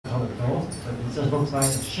just looks like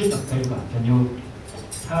a sheet of paper. Can you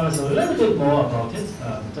tell us a little bit more about it?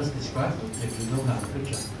 Just describe it if you don't have a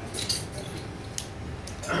picture.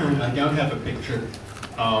 I don't have a picture.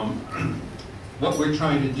 What we're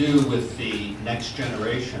trying to do with the next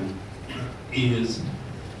generation is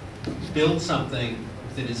build something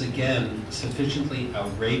that is, again, sufficiently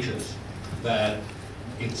outrageous that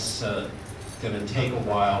it's going to take a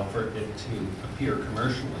while for it to appear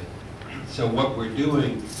commercially. So what we're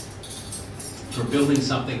doing, we're building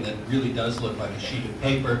something that really does look like a sheet of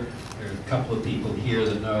paper. There are a couple of people here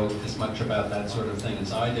that know as much about that sort of thing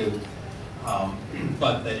as I do,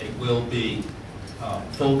 but that it will be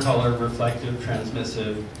full color, reflective,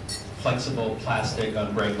 transmissive, flexible, plastic,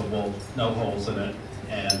 unbreakable, no holes in it,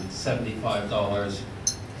 and $75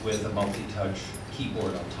 with a multi-touch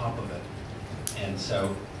keyboard on top of it. And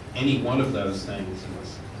so any one of those things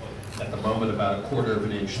is at the moment about a quarter of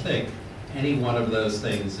an inch thick. Any one of those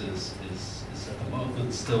things is at the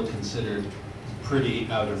moment still considered pretty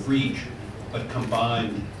out of reach, but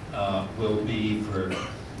combined will be for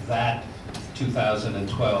that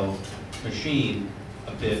 2012 machine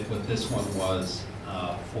a bit what this one was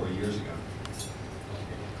 4 years ago.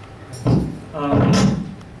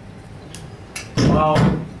 While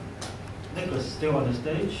Nicholas is still on the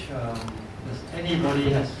stage, does anybody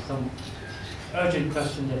has some urgent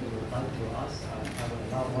question that you would like to ask? I will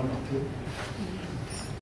allow one or two.